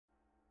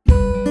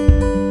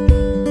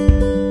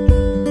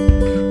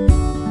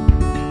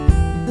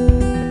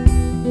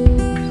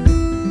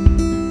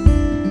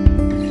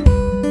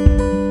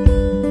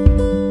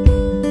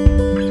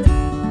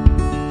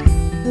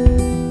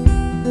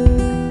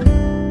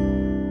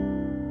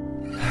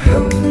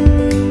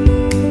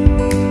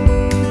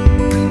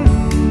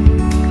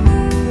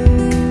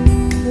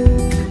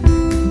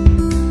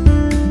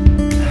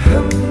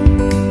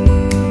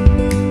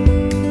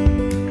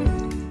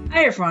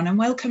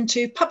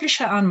to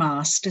PublisHer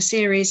Unmasked, a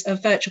series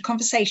of virtual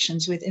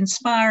conversations with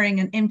inspiring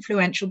and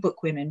influential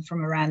book women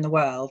from around the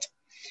world.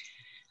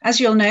 As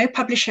you'll know,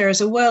 PublisHer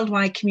is a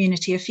worldwide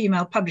community of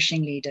female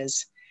publishing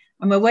leaders,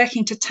 and we're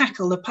working to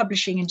tackle the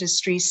publishing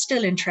industry's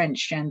still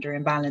entrenched gender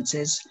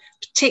imbalances,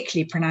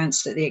 particularly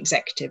pronounced at the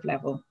executive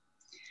level.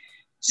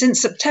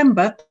 Since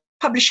September,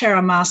 PublisHer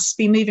Unmasked has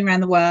been moving around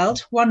the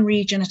world, one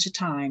region at a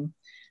time,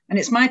 and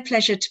it's my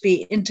pleasure to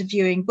be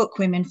interviewing book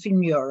women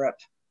from Europe.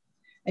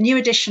 A new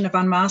edition of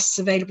Unmasked is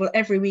available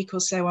every week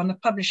or so on the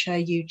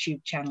PublisHer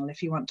YouTube channel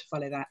if you want to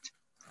follow that.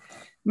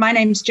 My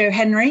name's Jo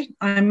Henry.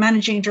 I'm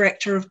Managing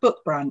Director of Book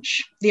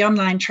Brunch, the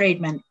online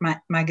trade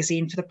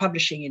magazine for the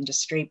publishing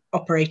industry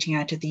operating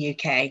out of the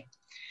UK.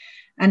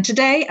 And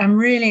today I'm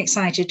really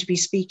excited to be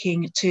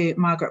speaking to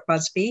Margaret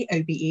Busby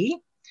OBE,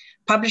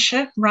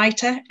 publisher,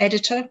 writer,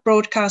 editor,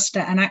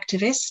 broadcaster and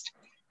activist,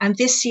 and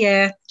this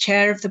year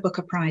chair of the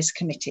Booker Prize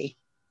Committee,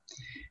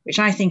 which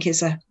I think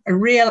is a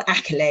real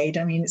accolade.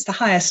 I mean, it's the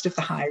highest of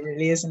the high,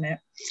 really, isn't it?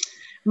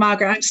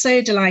 Margaret, I'm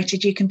so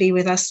delighted you can be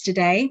with us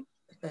today.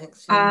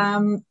 Thanks.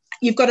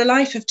 You've got a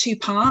life of two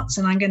parts,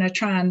 and I'm going to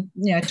try and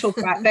talk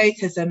about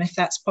both of them if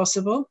that's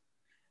possible.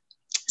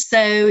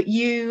 So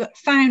you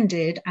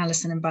founded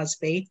Allison and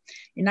Busby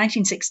in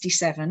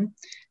 1967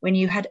 when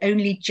you had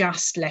only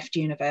just left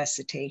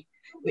university,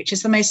 which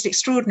is the most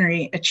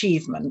extraordinary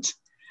achievement.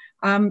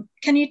 Can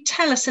you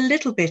tell us a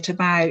little bit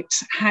about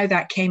how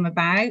that came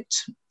about,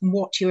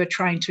 what you were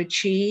trying to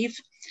achieve,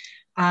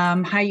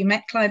 how you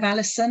met Clive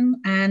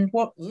Allison, and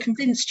what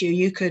convinced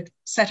you could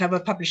set up a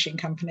publishing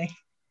company?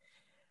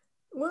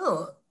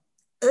 Well,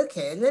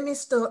 okay, let me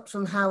start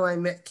from how I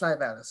met Clive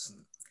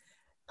Allison.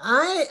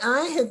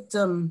 I had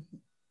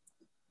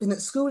been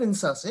at school in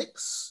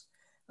Sussex,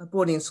 a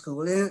boarding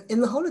school.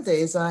 In the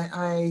holidays,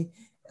 I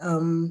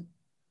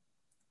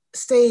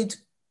stayed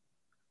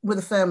with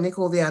a family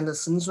called the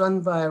Andersons, run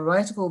by a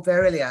writer called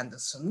Verily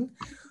Anderson,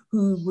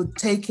 who would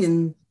take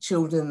in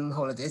children on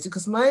holidays,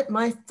 because my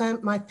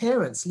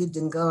parents lived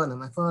in Ghana.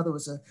 My father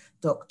was a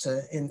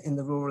doctor in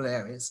the rural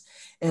areas.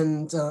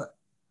 And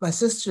my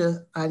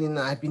sister, Eileen, and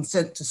I had been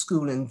sent to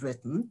school in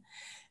Britain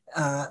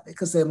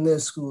because there were no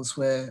schools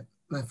where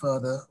my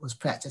father was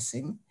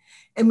practicing.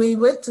 And we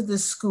went to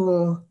this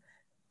school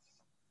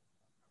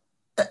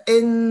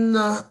in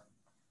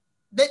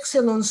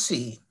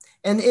Bexhill-on-Sea.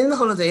 And in the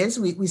holidays,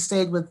 we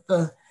stayed with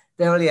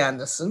Verily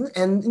Anderson.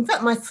 And in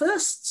fact, my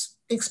first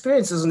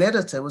experience as an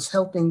editor was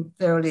helping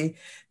Verily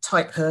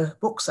type her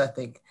books, I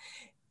think.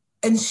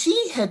 And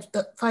she had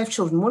 5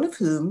 children, one of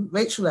whom,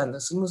 Rachel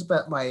Anderson, was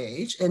about my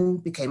age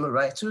and became a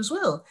writer as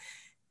well.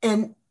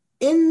 And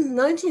in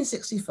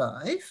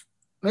 1965,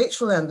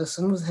 Rachel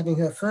Anderson was having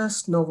her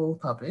first novel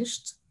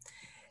published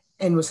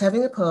and was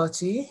having a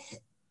party.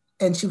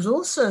 And she was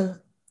also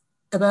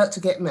about to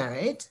get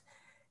married.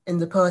 And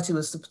the party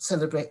was to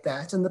celebrate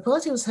that. And the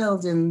party was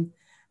held in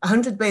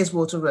 100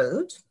 Bayswater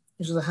Road,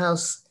 which was a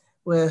house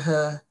where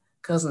her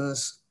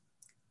cousins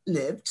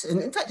lived.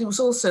 And in fact, it was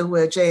also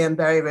where J.M.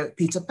 Barrie wrote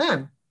Peter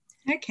Pan.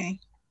 Okay.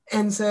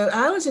 And so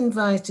I was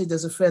invited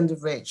as a friend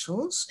of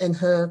Rachel's, and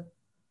her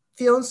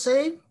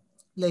fiance,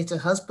 later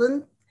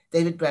husband,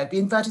 David Bradby,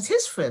 invited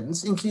his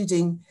friends,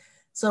 including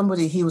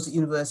somebody he was at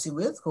university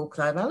with called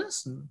Clive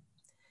Allison.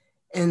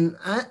 And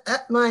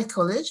at my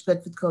college,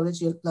 Bedford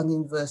College, London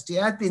University,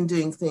 I'd been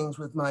doing things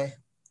with my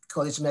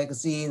college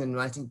magazine and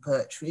writing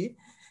poetry.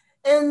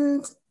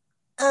 And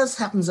as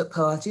happens at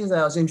parties,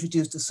 I was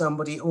introduced to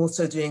somebody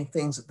also doing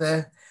things at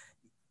their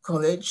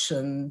college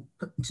and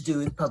to do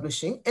with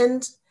publishing.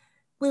 And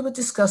we were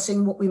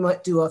discussing what we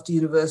might do after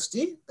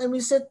university. And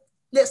we said,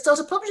 let's start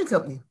a publishing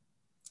company.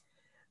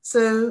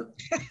 So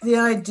the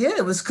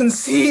idea was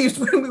conceived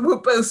when we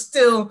were both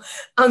still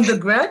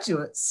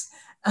undergraduates.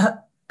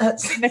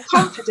 The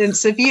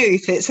confidence of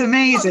youth, it's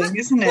amazing,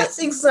 isn't it? That's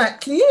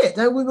exactly it.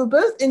 We were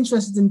both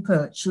interested in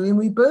poetry, and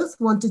we both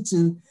wanted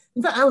to,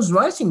 in fact, I was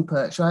writing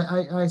poetry.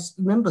 I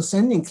remember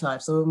sending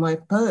Clive some of my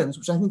poems,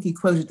 which I think he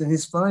quoted in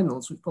his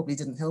finals, which probably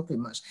didn't help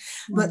him much.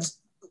 But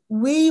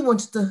we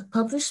wanted to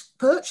publish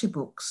poetry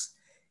books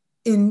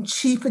in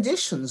cheap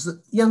editions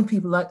that young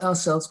people like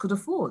ourselves could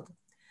afford.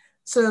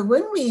 So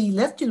when we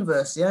left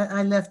university,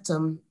 I left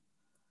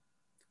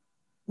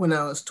when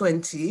I was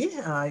 20,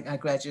 I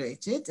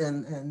graduated,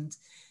 and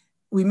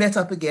we met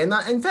up again.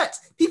 In fact,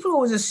 people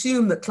always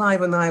assume that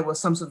Clive and I were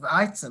some sort of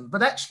item,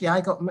 but actually I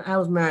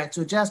was married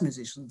to a jazz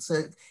musician.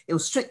 So it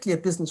was strictly a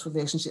business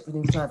relationship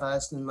between Clive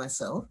Allison and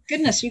myself.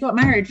 Goodness, you got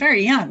married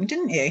very young,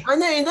 didn't you? I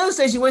know, in those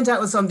days you went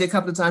out with somebody a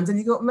couple of times and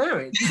you got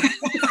married.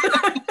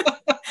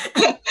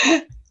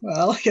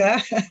 Well,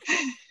 yeah.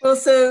 Well,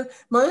 so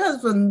my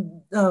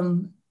husband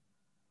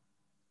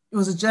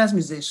was a jazz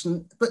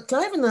musician, but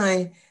Clive and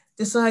I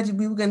decided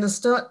we were going to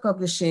start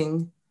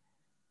publishing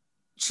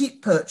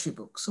cheap poetry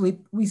books. So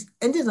we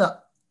ended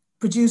up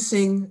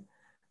producing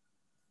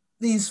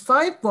these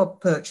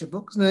 5-bob poetry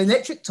books, an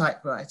electric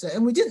typewriter,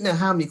 and we didn't know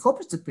how many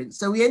copies to print.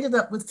 So we ended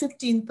up with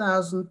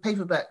 15,000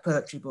 paperback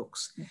poetry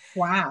books.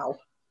 Wow.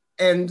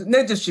 And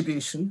no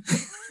distribution.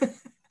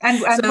 And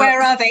So,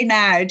 where are they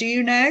now? Do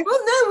you know? well,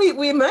 no,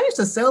 we managed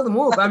to sell them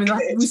all. But I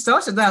mean, we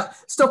started out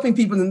stopping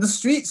people in the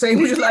street saying,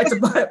 would you like to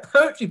buy a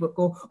poetry book,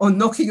 or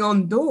knocking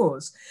on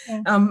doors?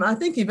 Yeah. I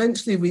think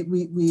eventually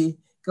we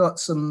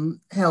got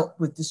some help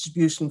with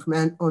distribution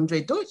from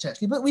Andre Deutsch,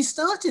 actually. But we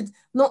started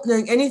not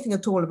knowing anything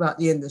at all about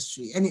the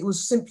industry. And it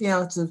was simply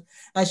out of,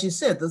 as you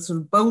said, the sort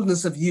of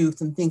boldness of youth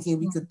and thinking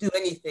we could do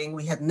anything.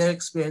 We had no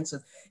experience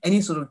of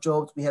any sort of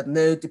jobs. We had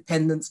no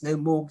dependents, no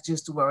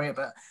mortgages to worry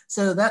about.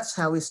 So that's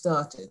how we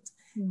started.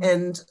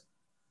 And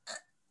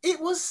it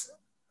was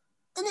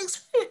an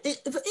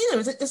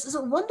experience, it's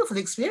a wonderful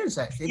experience,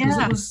 actually,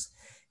 because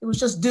it was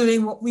just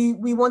doing what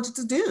we wanted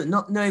to do,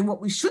 not knowing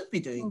what we should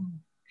be doing.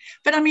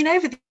 But I mean,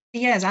 over the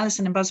years,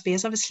 Alison and Busby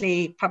has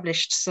obviously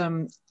published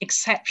some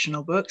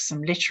exceptional books,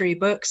 some literary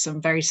books, some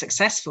very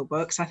successful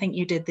books. I think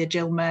you did the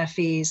Jill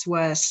Murphy's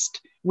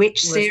Worst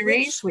Witch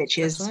series, which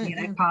is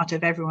right, part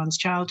of everyone's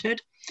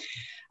childhood.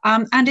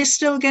 And is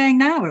still going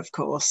now, of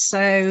course.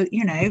 So,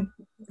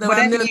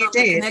 whatever you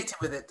did. Connected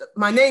with it.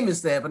 My name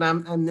is there, but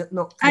I'm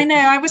not. I know.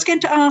 I was going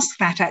to ask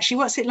that, actually.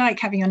 What's it like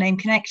having your name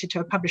connected to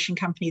a publishing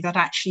company that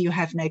actually you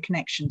have no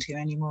connection to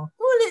anymore?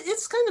 Well,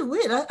 it's kind of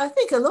weird. I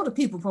think a lot of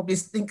people probably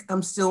think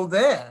I'm still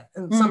there.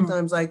 And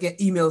sometimes I get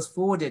emails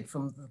forwarded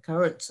from the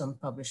current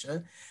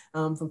publisher,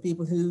 from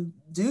people who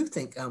do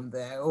think I'm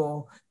there.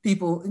 Or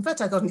people, in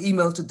fact, I got an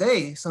email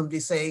today,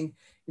 somebody saying,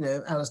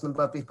 Alison and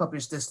Busby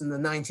published this in the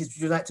 90s. Would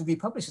you like to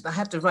republish it? I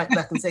had to write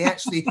back and say,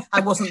 actually,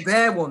 I wasn't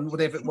there when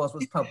whatever it was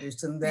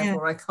published, and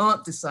therefore I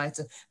can't decide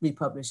to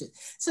republish it.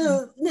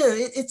 So, no,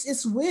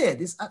 it's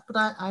weird.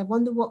 But I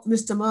wonder what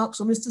Mr. Marks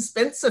or Mr.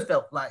 Spencer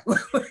felt like.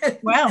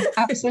 Well,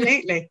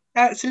 absolutely.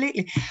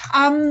 Absolutely.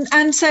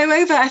 And so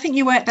I think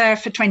you worked there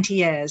for 20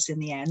 years in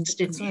the end,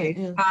 didn't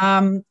you? Right,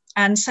 yeah.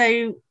 And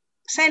so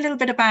say a little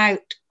bit about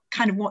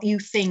kind of what you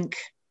think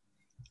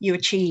you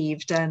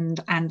achieved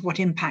and what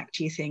impact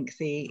you think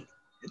the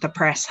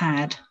press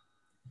had.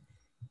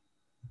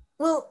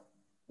 Well,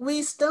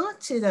 we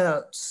started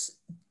out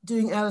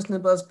doing Alison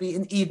and Busby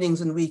in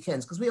evenings and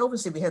weekends because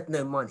we had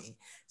no money.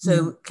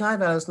 So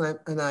Clive, Alison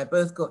and I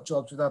both got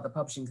jobs with other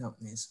publishing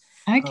companies.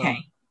 Okay.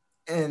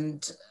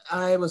 And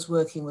I was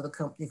working with a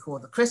company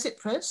called the Cresset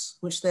Press,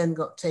 which then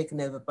got taken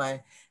over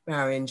by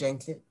Barry and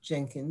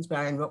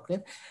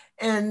Rockcliffe.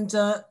 And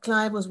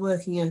Clive was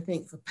working, I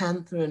think, for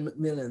Panther and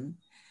Macmillan.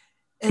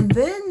 And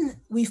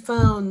then we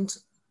found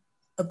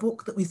a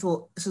book that we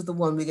thought, this is the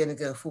one we're going to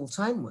go full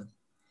time with.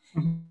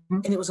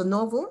 And it was a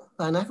novel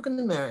by an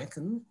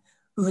African-American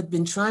who had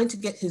been trying to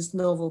get his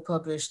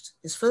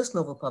first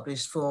novel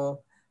published for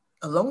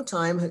a long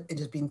time. It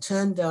had been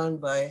turned down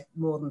by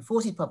more than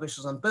 40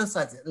 publishers on both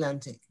sides of the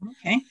Atlantic.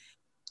 Okay.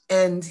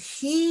 And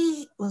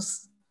he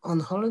was on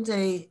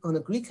holiday on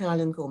a Greek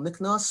island called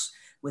Mykonos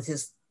with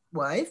his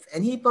wife,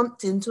 and he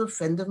bumped into a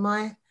friend of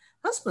my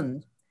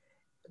husband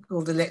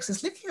called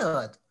Alexis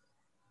Lickyard,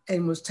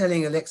 and was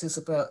telling Alexis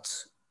about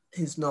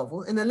his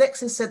novel. And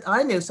Alexis said,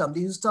 I know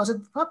somebody who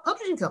started a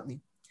publishing company.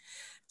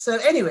 So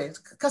anyway,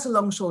 cut a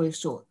long story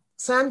short,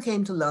 Sam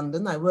came to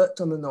London. I worked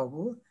on the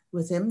novel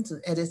with him to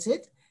edit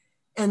it.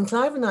 And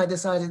Clive and I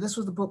decided this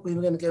was the book we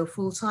were going to go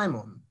full time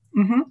on.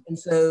 And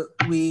so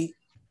we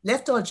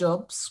left our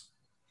jobs,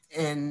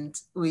 and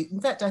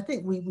in fact, I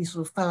think we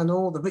sort of found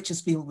all the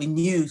richest people we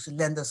knew to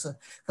lend us a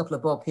couple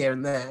of bob here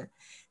and there.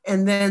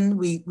 And then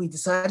we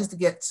decided to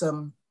get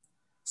some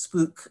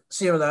Spook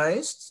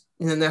serialized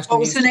in the National.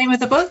 What was the name of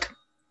the book?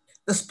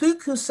 The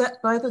Spook Who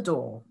Sat by the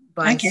Door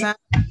by Sam.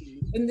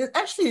 And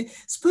actually,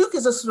 spook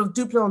is a sort of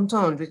double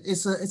entendre.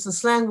 It's a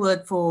slang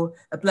word for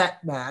a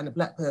black man, a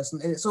black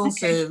person, and it's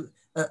also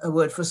a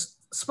word for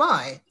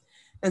spy.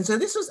 And so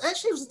this was a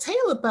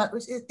tale about,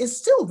 which is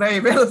still very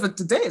relevant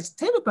today. It's a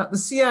tale about the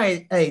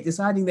CIA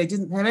deciding they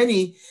didn't have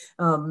any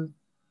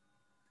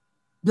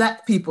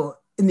black people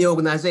in the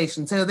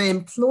organization. So they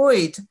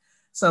employed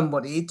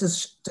somebody to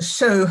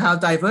show how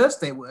diverse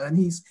they were. And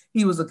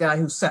he was a guy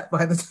who sat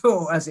by the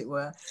door, as it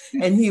were.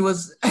 And it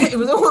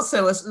was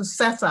also a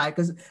satire,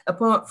 because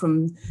apart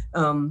from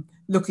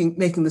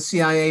making the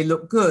CIA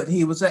look good,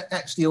 he was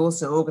actually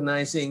also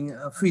organizing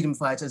freedom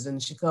fighters in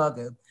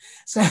Chicago.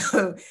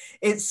 So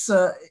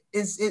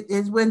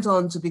it went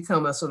on to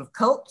become a sort of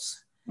cult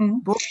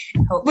book.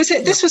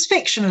 This was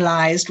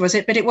fictionalized, was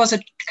it? But it was a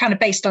kind of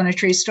based on a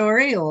true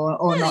story,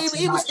 or not?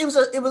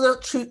 It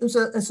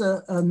was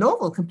a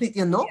novel,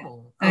 completely a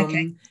novel.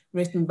 Yeah.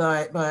 Written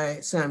by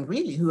Sam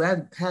Greeley, who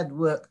had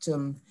worked.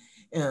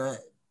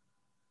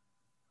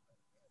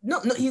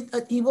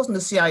 He wasn't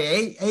a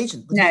CIA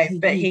agent. But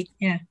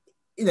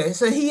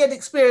so he had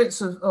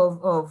experience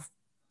of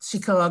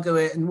Chicago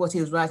and what he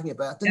was writing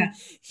about. And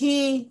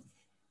he,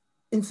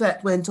 in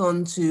fact, went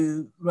on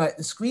to write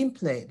the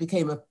screenplay. It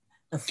became a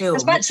film. I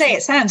was about to say,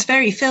 it sounds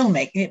very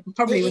filmic. It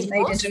probably was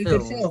made into a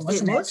good film,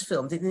 wasn't it? It was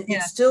filmed.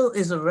 It still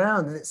is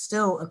around, and it's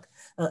still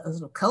a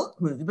sort of cult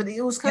movie, but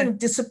it was kind of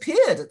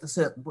disappeared at a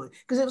certain point,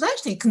 because it was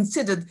actually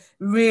considered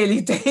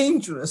really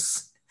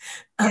dangerous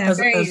as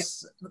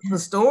the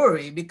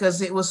story,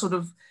 because it was sort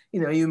of,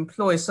 you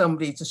employ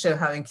somebody to show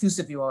how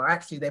inclusive you are.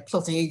 Actually, they're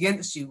plotting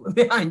against you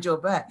behind your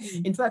back.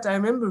 In fact, I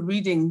remember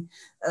reading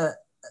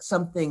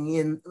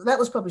something that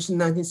was published in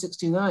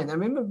 1969. I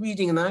remember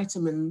reading an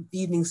item in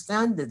the Evening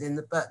Standard in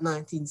about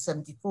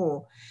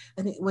 1974.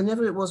 I think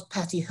whenever it was,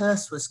 Patty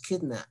Hearst was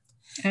kidnapped.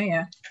 Oh,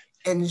 yeah.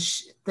 And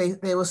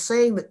they were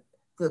saying that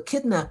the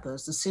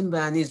kidnappers, the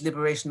Symbionese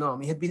Liberation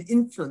Army, had been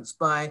influenced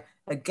by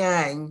a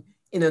gang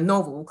in a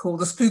novel called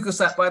The Spooker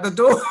Sat by the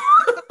Door.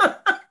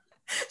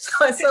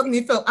 So I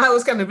suddenly felt I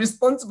was kind of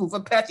responsible for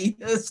Patty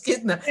Hearst's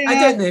kidnap. Yeah. I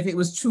don't know if it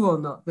was true or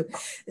not, but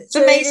it's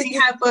amazing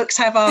how books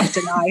have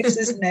afterlives,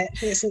 isn't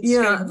it?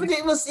 Yeah, but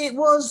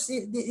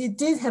it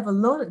did have a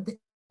lot of,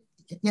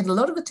 it had a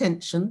lot of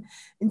attention.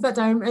 In fact,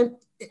 I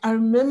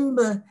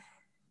remember,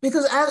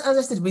 because as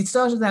I said, we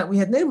started out, we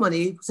had no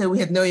money, so we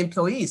had no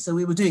employees, so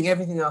we were doing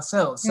everything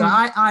ourselves. So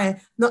I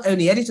not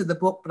only edited the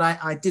book, but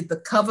I did the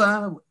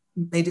cover,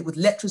 made it with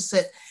letters,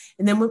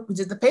 and then we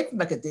did the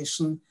paperback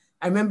edition.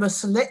 I remember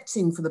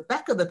selecting for the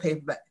back of the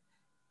paperback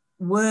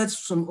words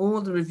from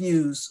all the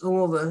reviews,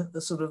 all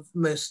the sort of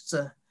most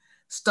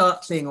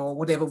startling or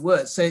whatever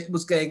words. So it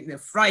was going,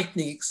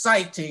 frightening,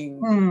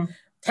 exciting,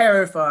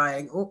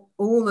 terrifying,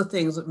 all the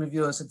things that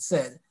reviewers had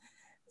said.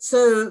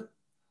 So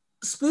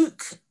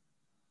Spook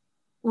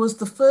was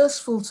the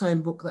first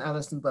full-time book that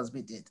Alison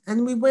Busby did.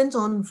 And we went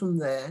on from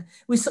there.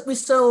 We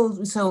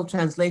sold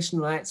translation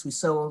rights, we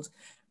sold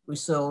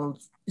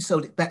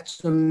it back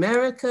to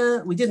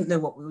America. We didn't know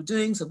what we were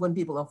doing. So when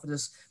people offered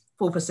us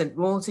 4%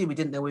 royalty, we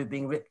didn't know we were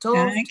being ripped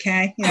off.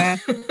 Okay, yeah.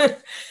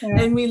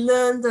 And we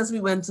learned as we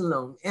went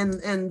along.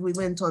 And we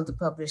went on to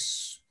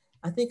publish,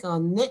 I think our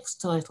next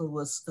title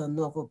was a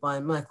novel by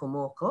Michael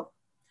Moorcock.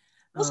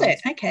 Was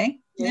it? Okay.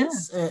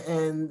 Yes, yeah.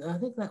 And I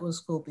think that was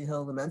called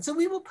Behold the Man. So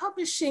we were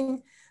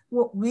publishing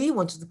what we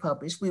wanted to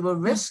publish. We were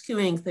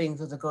rescuing things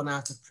that had gone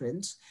out of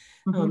print.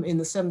 In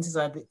the 70s,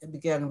 I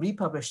began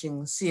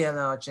republishing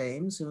C.L.R.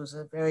 James, who was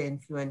a very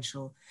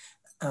influential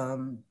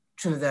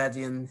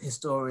Trinidadian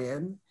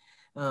historian,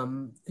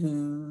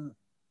 who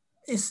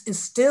is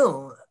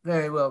still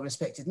very well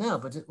respected now,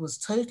 but it was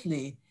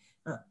totally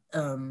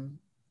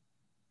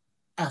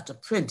out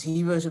of print.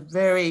 He wrote a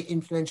very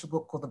influential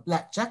book called The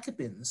Black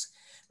Jacobins,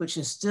 which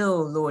is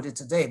still lauded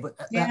today, but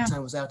at that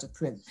time was out of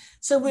print.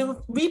 So we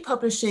were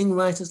republishing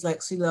writers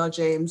like C.L.R.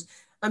 James,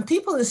 and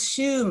people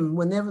assume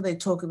whenever they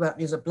talk about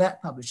me as a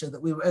Black publisher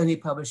that we were only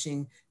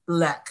publishing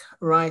Black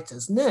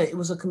writers. No, it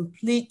was a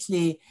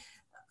completely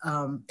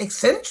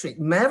eccentric,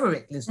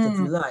 maverick list, if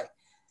you like.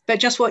 But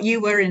just what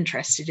you were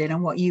interested in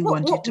and what you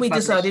wanted to publish. What we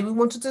decided we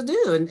wanted to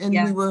do. And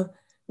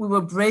we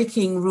were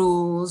breaking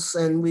rules,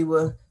 and we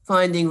were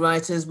finding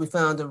writers. We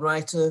found a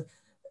writer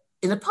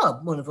in a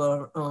pub, one of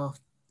our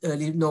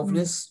early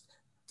novelists,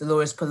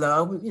 Dolores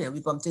Pilar, we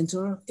bumped into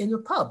her in a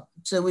pub.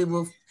 So we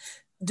were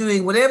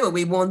doing whatever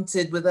we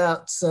wanted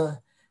without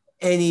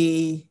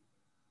any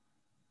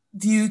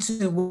view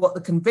to what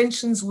the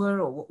conventions were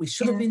or what we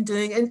should have been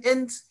doing.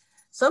 And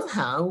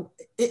somehow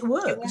it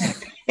worked.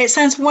 It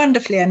sounds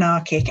wonderfully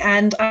anarchic.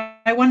 And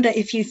I wonder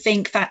if you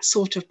think that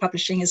sort of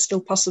publishing is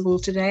still possible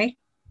today?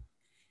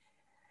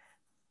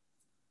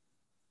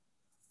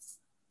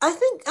 I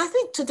think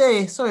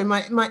today, sorry,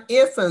 my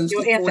earphones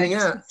keep falling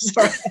out.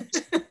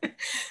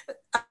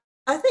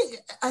 I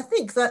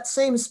think that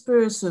same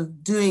spirit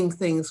of doing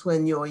things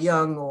when you're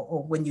young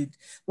or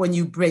when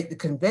you break the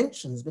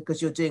conventions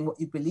because you're doing what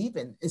you believe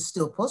in is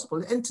still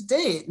possible. And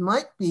today it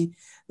might be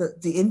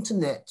that the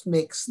internet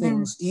makes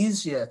things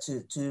easier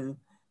to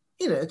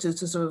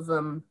sort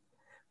of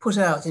put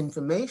out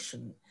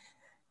information.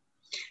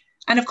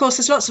 And of course,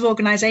 there's lots of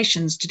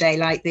organisations today,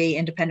 like the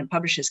Independent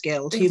Publishers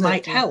Guild, who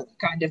might help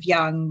kind of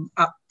young,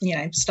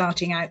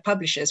 starting out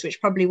publishers,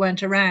 which probably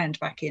weren't around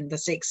back in the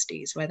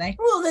 60s, were they?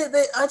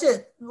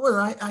 Well,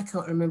 I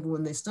can't remember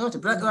when they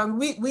started, but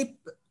we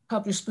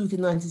published Spook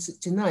in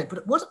 1969.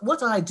 But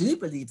what I do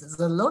believe is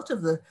that a lot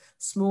of the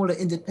smaller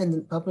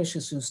independent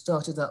publishers who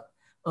started up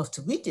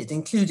after we did,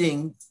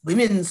 including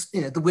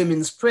the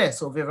Women's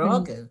Press or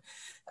Virago,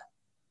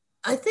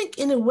 I think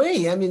in a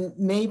way, I mean,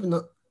 maybe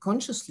not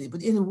consciously,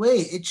 but in a way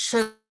it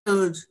showed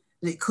that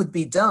it could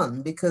be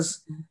done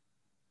because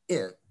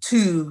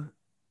two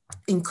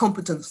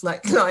incompetents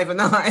like Clive and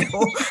I,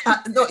 or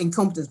not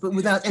incompetents, but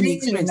without any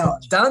experience,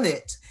 have done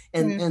it.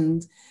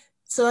 And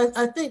so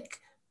I think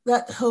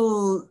that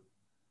whole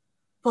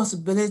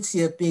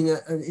possibility of being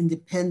an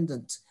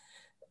independent,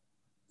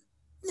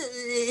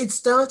 it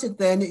started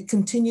then, it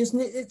continues,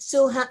 and it's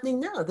still happening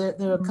now.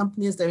 There are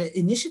companies, there are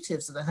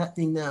initiatives that are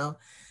happening now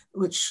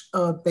which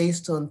are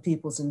based on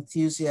people's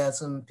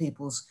enthusiasm,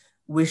 people's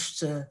wish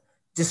to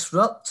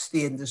disrupt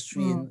the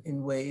industry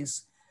in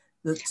ways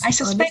that I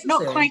suspect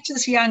not quite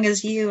as young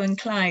as you and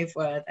Clive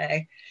were, though.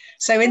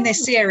 So in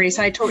this series,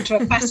 I talked to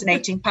a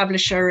fascinating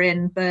publisher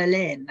in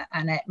Berlin,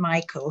 Annette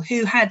Michael,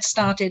 who had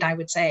started, I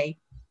would say,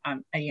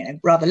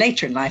 rather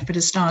later in life, but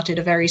has started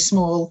a very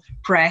small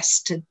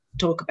press to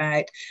talk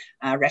about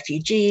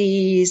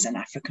refugees and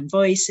African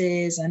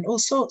voices and all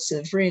sorts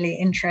of really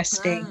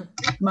interesting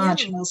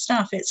marginal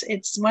stuff.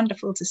 It's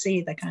wonderful to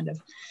see the kind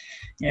of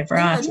a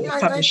variety of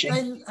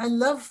publishing. I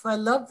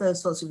love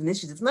those sorts of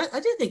initiatives. And I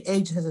don't think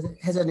age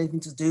has anything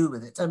to do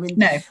with it. I mean,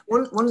 No.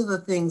 One of the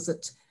things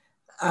that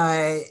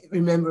I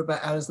remember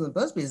about Alison and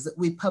Busby is that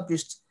we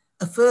published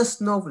a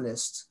first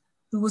novelist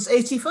who was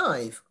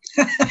 85.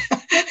 So,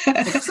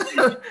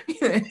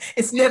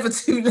 it's never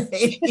too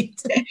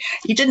late.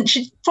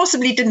 She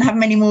possibly didn't have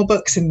many more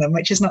books in them,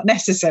 which is not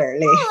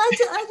necessarily. Well,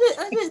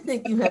 I don't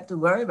think you have to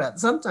worry about it.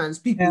 Sometimes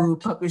people who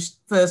publish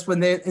first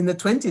when they're in the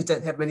 20s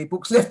don't have many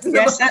books left in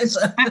them. Yes, that's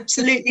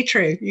absolutely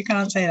true. You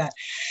can't say that.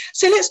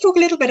 So let's talk a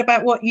little bit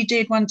about what you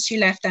did once you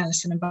left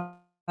Alison and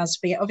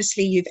Busby.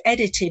 Obviously, you've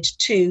edited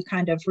two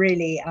kind of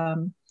really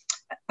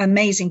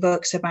amazing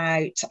books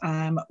about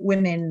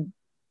women,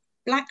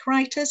 Black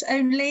writers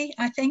only,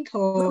 I think,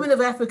 or women of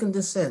African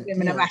descent.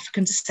 Women of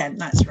African descent,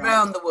 that's right.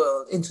 Around the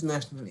world,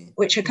 internationally.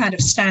 Which are kind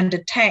of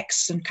standard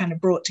texts and kind of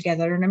brought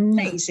together an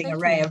amazing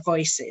array of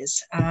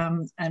voices,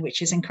 and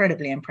which is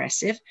incredibly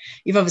impressive.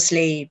 You've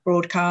obviously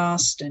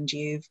broadcast, and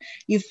you've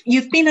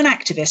been an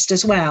activist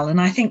as well,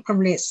 and I think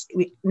probably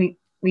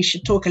we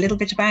should talk a little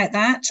bit about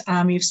that.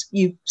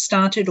 You've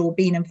started or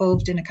been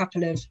involved in a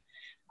couple of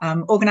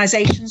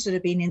organisations that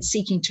have been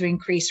seeking to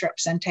increase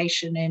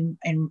representation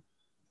in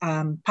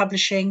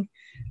publishing,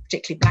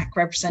 particularly Black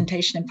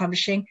representation in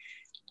publishing.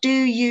 Do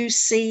you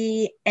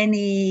see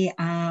any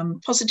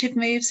positive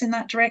moves in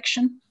that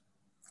direction?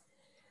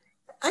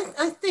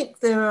 I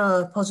think there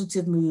are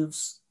positive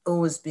moves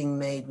always being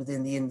made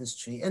within the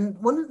industry. And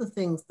one of the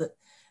things that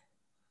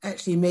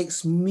actually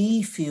makes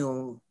me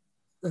feel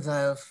that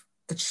I've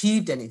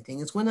achieved anything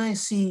is when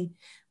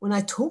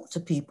I talk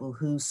to people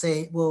who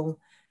say, well,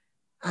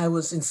 I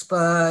was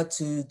inspired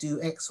to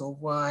do X or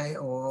Y,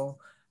 or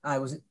I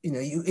was,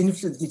 you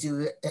influenced me to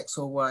do X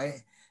or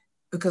Y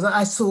because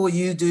I saw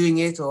you doing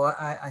it, or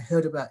I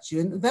heard about you.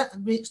 And that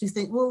makes me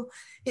think, well,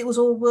 it was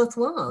all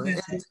worthwhile.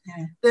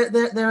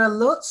 There are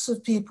lots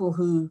of people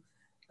who,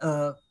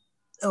 my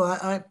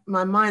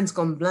mind's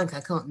gone blank,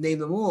 I can't name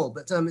them all,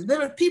 but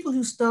there are people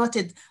who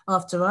started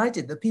after I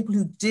did, the people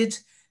who did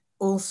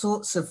all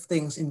sorts of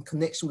things in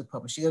connection with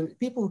publishing. And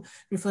people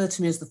refer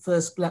to me as the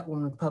first Black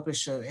woman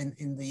publisher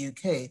in the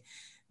UK.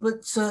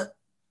 But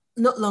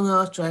not long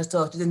after I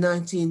started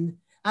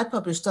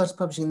started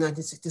publishing in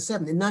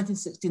 1967. In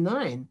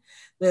 1969,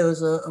 there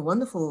was a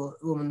wonderful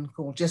woman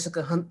called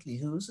Jessica Huntley,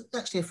 who was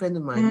actually a friend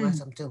of mine right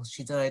up until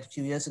she died a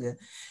few years ago.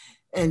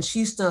 And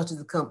she started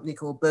a company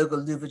called Bogle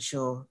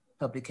Louverture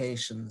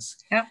Publications.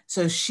 Yep.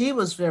 So she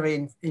was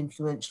very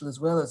influential as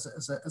well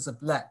as a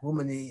Black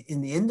woman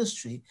in the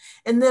industry.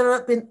 And there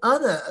have been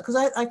other, because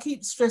I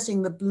keep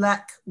stressing the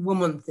Black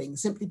woman thing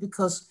simply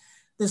because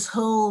this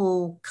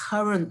whole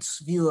current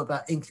view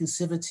about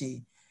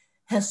inclusivity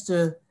has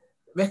to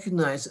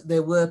recognize that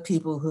there were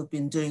people who've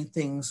been doing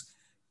things,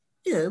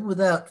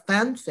 without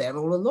fanfare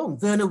all along.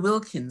 Verna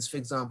Wilkins, for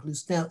example, who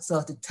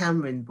started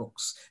Tamarind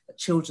Books, a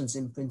children's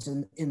imprint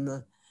in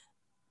the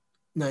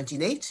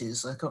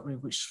 1980s. I can't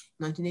remember which,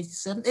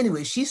 1987.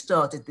 Anyway, she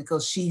started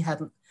because she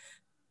hadn't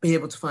been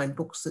able to find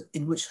books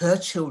in which her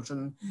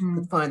children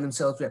could find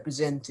themselves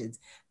represented.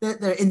 There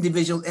are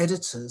individual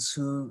editors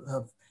who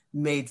have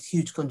made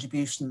huge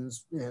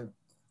contributions,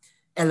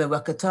 Ella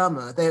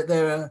Wakatama.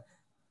 There are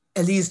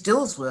Elise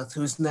Dillsworth,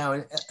 who's now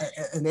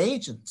an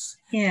agent.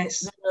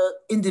 Yes. There are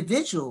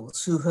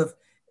individuals who have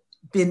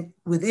been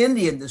within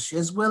the industry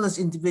as well as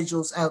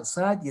individuals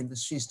outside the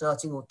industry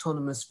starting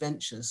autonomous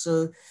ventures.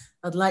 So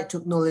I'd like to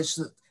acknowledge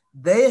that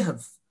they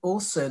have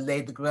also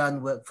laid the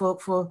groundwork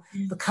for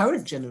the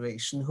current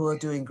generation who are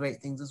doing great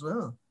things as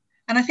well.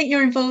 And I think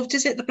you're involved,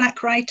 is it the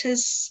Black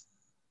Writers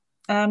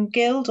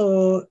Guild,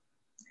 or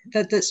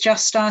that's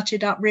just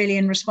started up really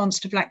in response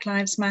to Black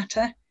Lives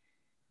Matter?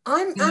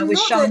 I'm not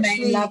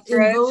actually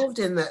involved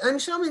in that.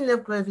 Charmaine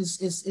Lovegrove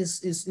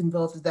is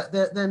involved in that.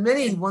 There are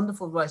many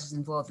wonderful writers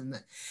involved in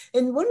that.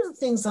 And one of the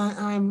things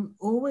I'm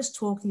always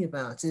talking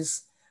about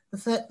is the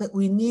fact that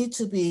we need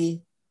to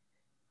be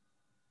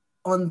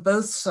on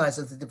both sides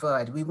of the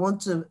divide. We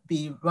want to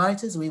be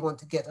writers, we want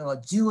to get our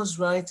due as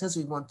writers,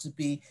 we want to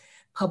be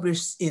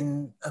published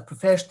in a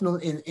professional,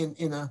 in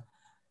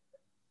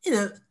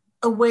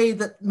a way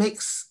that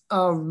makes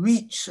our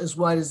reach as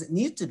wide as it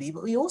needs to be,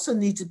 but we also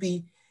need to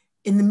be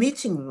in the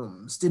meeting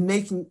rooms, to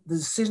making the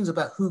decisions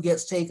about who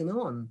gets taken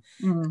on.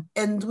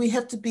 And we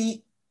have to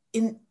be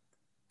in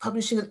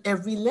publishing at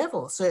every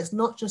level. So it's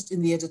not just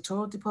in the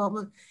editorial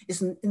department,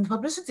 it's in the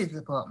publicity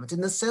department,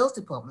 in the sales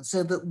department,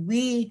 so that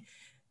we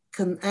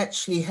can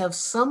actually have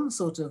some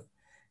sort of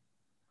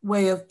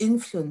way of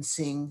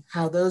influencing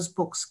how those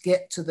books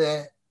get to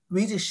their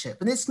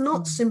readership. And it's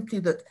not simply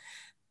that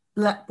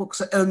Black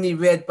books are only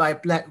read by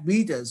Black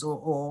readers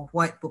or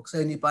white books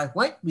only by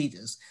white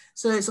readers.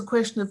 So it's a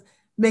question of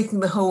making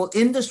the whole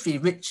industry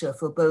richer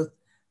for both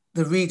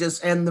the readers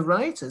and the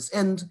writers.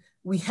 And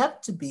we have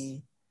to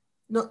be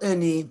not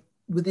only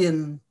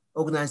within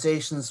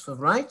organizations for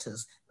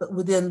writers, but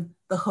within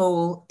the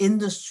whole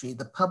industry,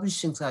 the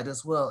publishing side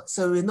as well.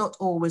 So we're not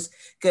always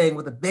going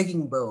with a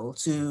begging bowl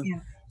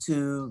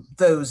to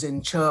those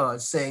in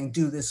charge saying,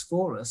 do this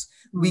for us.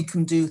 We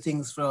can do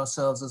things for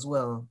ourselves as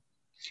well.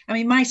 I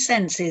mean, my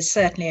sense is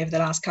certainly over the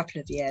last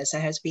couple of years,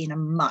 there has been a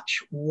much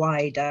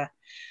wider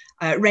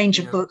range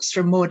of books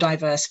from more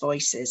diverse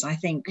voices. I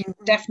think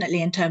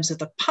definitely in terms of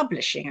the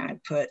publishing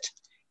output,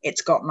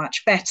 it's got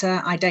much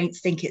better. I don't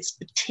think it's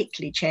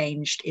particularly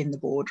changed in the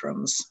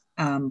boardrooms,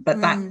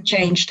 but that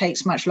change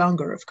takes much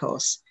longer, of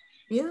course.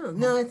 Yeah,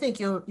 no, I think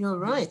you're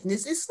right. And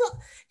it's not,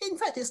 in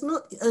fact, it's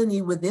not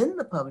only within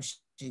the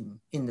publishing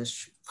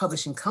industry,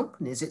 publishing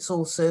companies, it's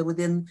also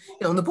within,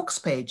 on the books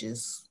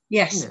pages.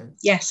 Yes,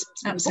 yes,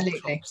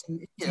 absolutely.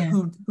 And,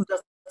 who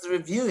does the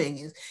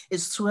reviewing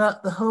is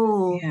throughout the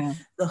whole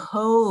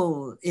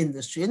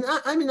industry. And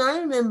I mean, I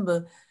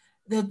remember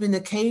there have been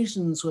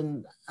occasions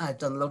when I've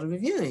done a lot of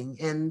reviewing,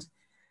 and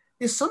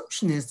the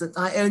assumption is that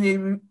I only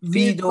read or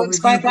review books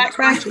by black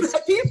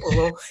people,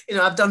 or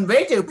I've done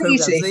radio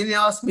programs. They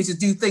asked me to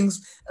do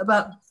things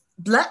about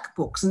black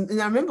books,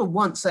 and I remember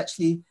once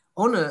actually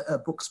on a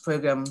books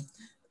program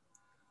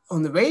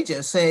on the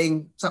radio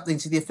saying something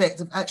to the effect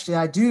of, actually,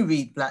 I do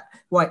read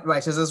white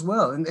writers as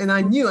well. And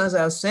I knew as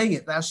I was saying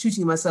it that I was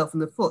shooting myself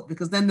in the foot,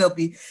 because then they'll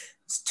be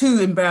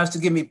too embarrassed to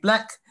give me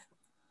black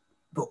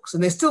books,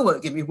 and they still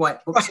won't give me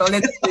white books. So I'll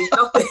end up doing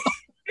nothing.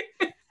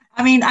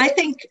 I mean, I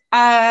think,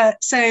 I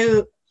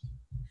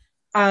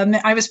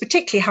was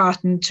particularly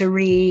heartened to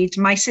read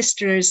My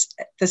Sister's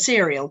The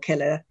Serial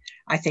Killer,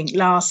 I think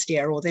last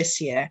year or this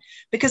year,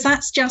 because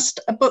that's just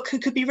a book who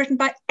could be written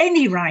by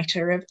any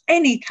writer of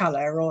any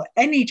colour or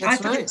any. I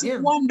thought it's a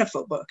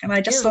wonderful book, and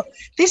I just thought,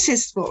 this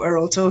is what we're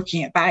all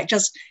talking about,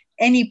 just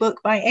any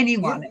book by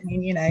anyone. I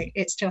mean,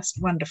 it's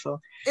just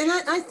wonderful. And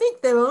I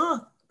think there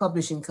are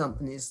publishing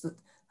companies that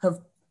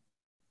have,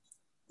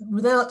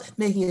 without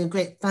making a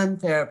great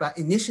fanfare about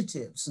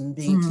initiatives and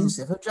being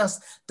inclusive, have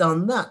just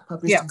done that,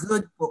 published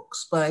good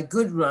books by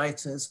good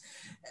writers,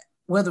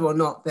 whether or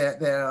not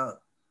they're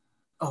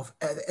of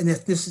an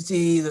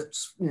ethnicity that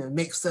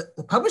makes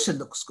the publisher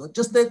looks good.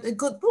 Just they're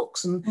good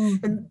books, and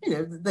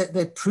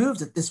they proved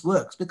that this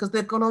works because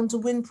they've gone on to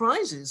win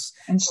prizes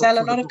and sell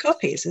a lot of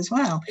copies as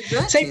well.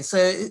 Exactly. So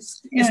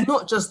it's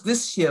not just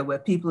this year where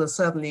people are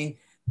suddenly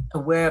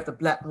aware of the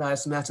Black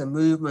Lives Matter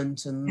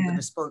movement and the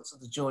response to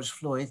the George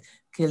Floyd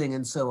killing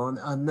and so on,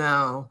 are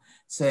now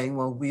saying,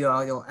 well, we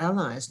are your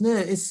allies. No,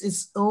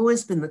 it's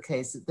always been the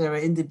case that there are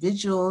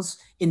individual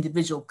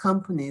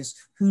companies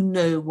who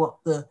know what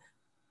the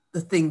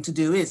thing to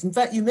do is. In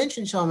fact, you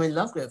mentioned Charmaine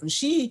Lovegrove, and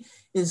she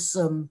is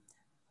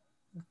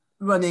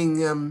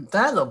running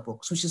dialogue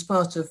books, which is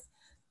part of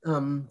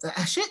the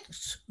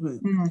Hachette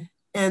group.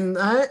 And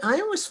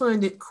I always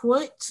find it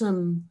quite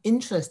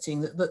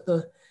interesting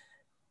that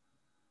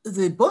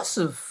the boss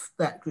of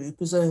that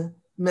group is a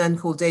man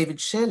called David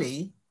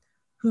Shelley,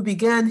 who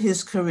began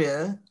his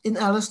career in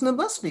Alison and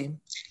Busby.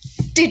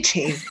 Did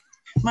he?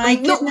 My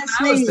goodness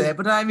I was there,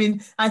 but I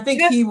mean, I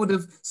think he would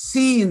have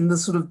seen the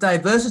sort of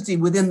diversity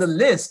within the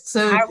list.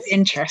 So how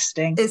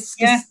interesting.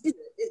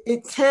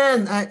 It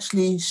can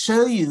actually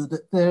show you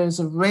that there is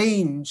a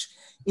range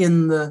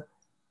in the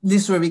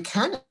literary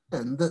canon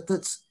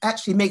that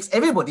actually makes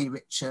everybody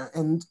richer.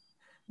 And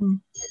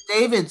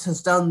David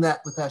has done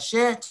that with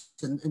Hachette,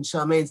 and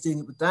Charmaine's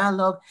doing it with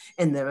dialogue,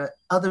 and there are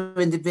other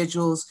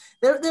individuals.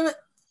 There are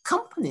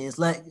companies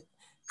like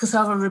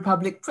Cassava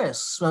Republic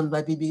Press, run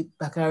by Bibi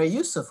Bakari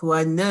Yusuf, who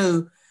I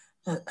know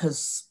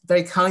has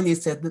very kindly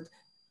said that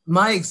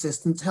my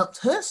existence helped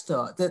her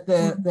start. That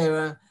there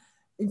are,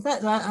 in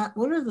fact,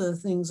 one of the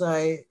things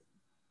I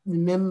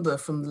remember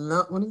from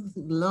one of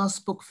the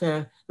last book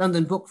fair,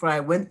 London Book Fair I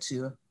went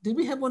to. Did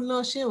we have one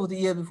last year or the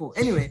year before?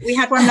 Anyway, we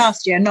had one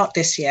last year, not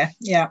this year.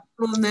 Yeah.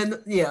 Well,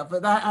 then,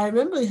 but I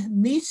remember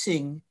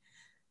meeting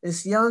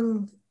this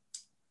young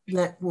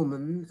Black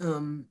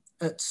woman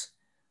at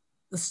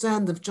the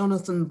stand of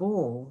Jonathan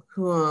Ball,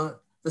 who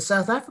are the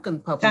South African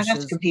publishers South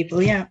African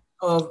people,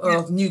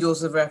 of New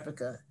Doors of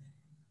Africa.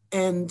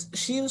 And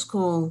she was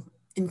called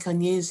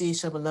Nkanyezi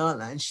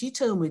Shabalala, and she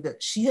told me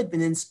that she had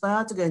been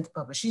inspired to go into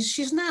publishing.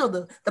 She's now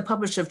the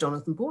publisher of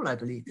Jonathan Ball, I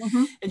believe.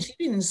 And she'd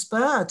been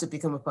inspired to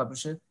become a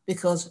publisher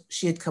because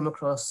she had come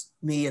across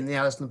me and the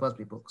Alison and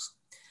Busby books.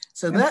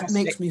 So that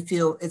makes me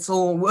feel it's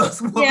all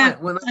worthwhile. Yeah,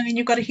 I mean,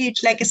 you've got a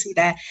huge legacy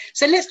there.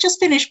 So let's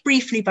just finish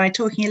briefly by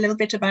talking a little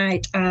bit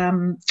about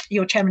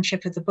your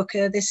chairmanship of the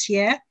Booker this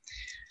year.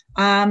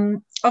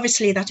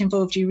 Obviously, that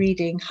involved you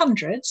reading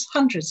hundreds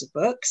of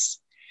books.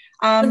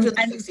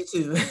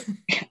 162.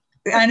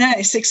 I know,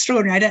 it's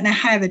extraordinary. I don't know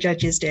how the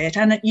judges did it.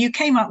 And you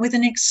came up with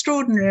an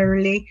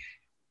extraordinarily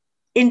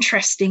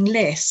interesting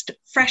list,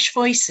 fresh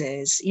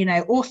voices,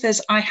 authors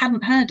I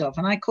hadn't heard of.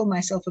 And I call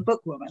myself a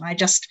bookwoman. I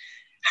just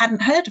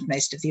hadn't heard of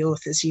most of the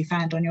authors you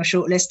found on your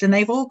shortlist, and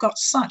they've all got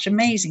such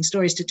amazing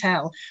stories to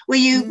tell. Were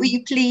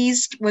you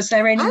pleased? Was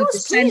there any? I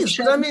was pleased.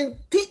 I mean,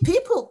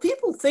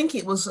 people think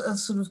it was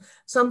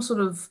some sort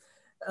of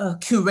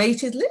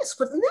curated list,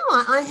 but no,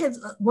 I had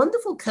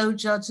wonderful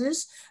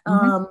co-judges.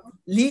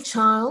 Lee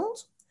Child,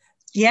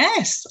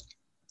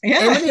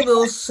 Emily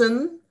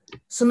Wilson,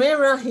 Samir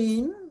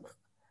Rahim,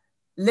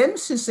 Lem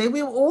Suse.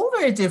 We were all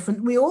very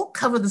different. We all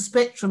cover the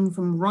spectrum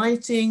from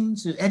writing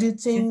to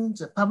editing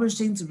to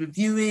publishing to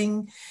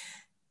reviewing.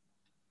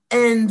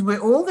 And we're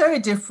all very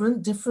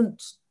different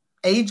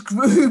age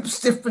groups,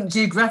 different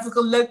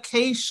geographical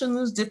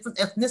locations, different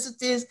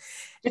ethnicities.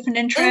 Different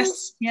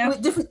interests,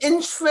 different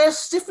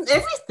interests, different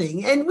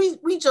everything. And we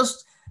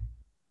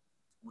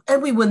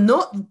were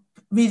not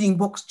reading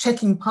books,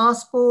 checking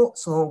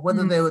passports or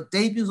whether they were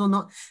debuts or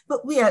not,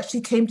 but we actually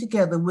came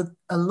together with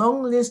a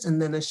long list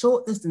and then a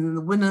short list and then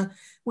the winner,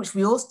 which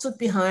we all stood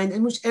behind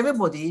and which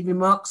everybody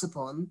remarks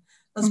upon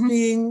as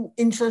being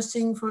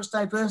interesting for its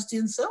diversity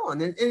and so on.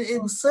 And it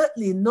was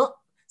certainly not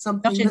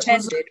something not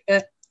intended,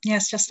 but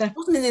yes, it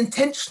wasn't an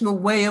intentional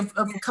way of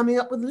coming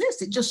up with a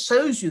list. It just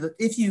shows you that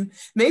if you,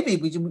 maybe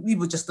we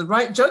were just the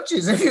right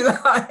judges, if you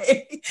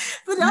like.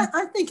 But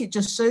I think it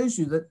just shows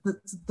you that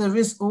there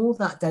is all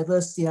that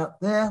diversity out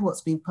there,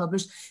 what's being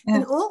published.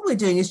 And all we're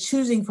doing is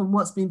choosing from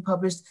what's being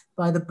published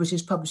by the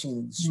British publishing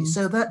industry.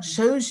 So that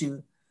shows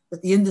you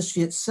that the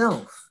industry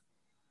itself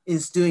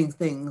is doing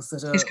things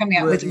that are coming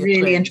up with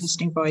really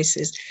interesting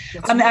voices.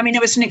 I mean, it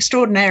was an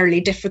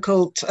extraordinarily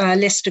difficult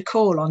list to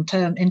call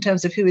in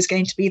terms of who was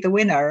going to be the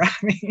winner. I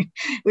mean,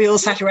 we all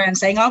sat around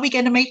saying, "Are we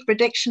going to make a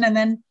prediction?" And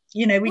then,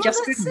 we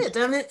just couldn't. That's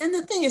it. And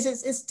the thing is,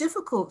 it's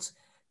difficult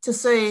to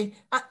say.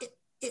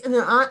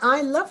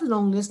 I love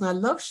long lists and I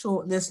love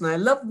short lists and I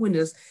love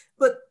winners.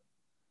 But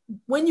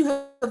when you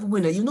have a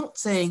winner, you're not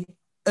saying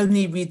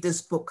only read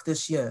this book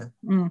this year.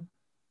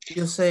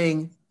 You're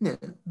saying, no,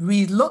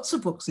 read lots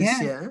of books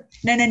this year.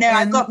 No.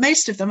 I've got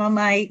most of them on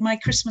my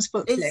Christmas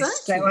book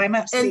list. So I'm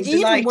absolutely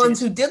delighted.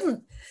 And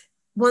even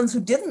ones who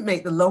didn't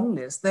make the long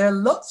list, there are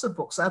lots of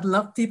books I'd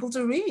love people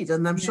to read.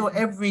 And I'm sure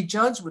every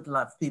judge would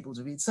love people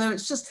to read. So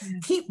it's just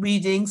keep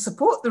reading,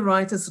 support the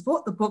writers,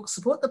 support the books,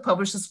 support the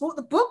publishers, support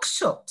the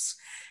bookshops,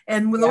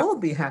 and we'll all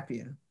be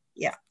happier.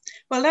 Yeah.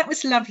 Well, that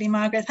was lovely,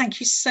 Margaret. Thank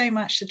you so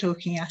much for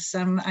talking to us.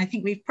 I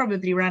think we've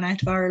probably run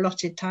out of our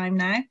allotted time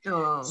now.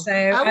 Oh, so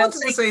I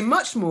wanted to say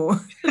much more.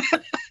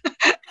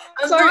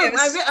 Sorry,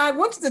 I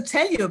wanted to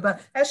tell you about,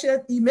 actually,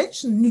 you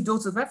mentioned New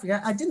Daughters of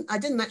Africa. I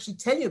didn't actually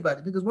tell you about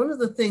it because one of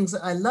the things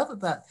that I love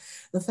about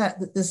the fact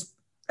that this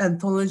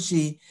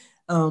anthology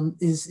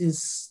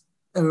is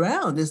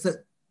around is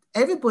that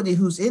everybody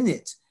who's in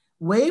it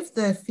waived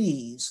their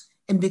fees.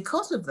 And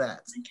because of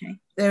that,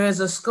 there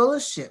is a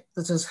scholarship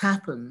that has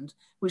happened,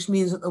 which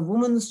means that a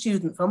woman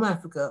student from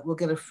Africa will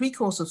get a free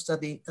course of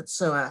study at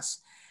SOAS.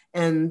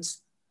 And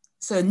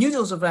so New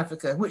Daughters of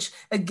Africa, which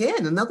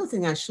again, another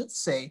thing I should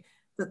say,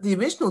 that the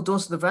original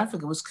Daughters of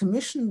Africa was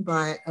commissioned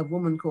by a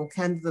woman called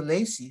Candida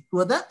Lacey,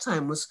 who at that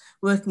time was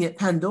working at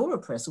Pandora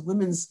Press, a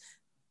women's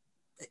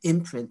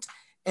imprint.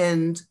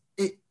 And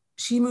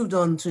she moved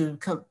on to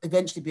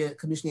eventually be a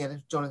commissioning editor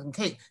of Jonathan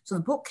Cate. So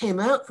the book came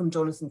out from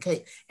Jonathan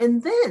Cate.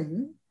 And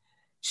then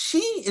she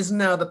is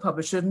now the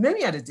publisher of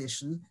Myriad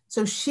Edition.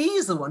 So she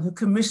is the one who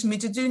commissioned me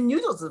to do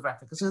New Daughters of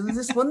Africa. So there's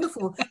this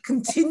wonderful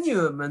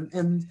continuum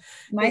and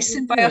nice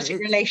symbiotic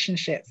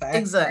relationship there.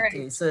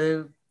 Exactly. Great.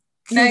 So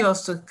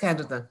kudos to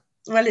Canada.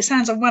 Well, it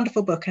sounds a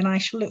wonderful book and I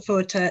shall look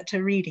forward to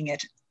reading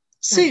it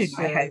soon,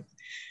 I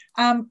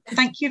hope.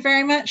 Thank you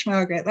very much,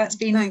 Margaret. That's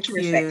been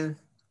terrific. You.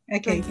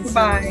 Okay, Thank you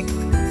goodbye. So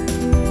much.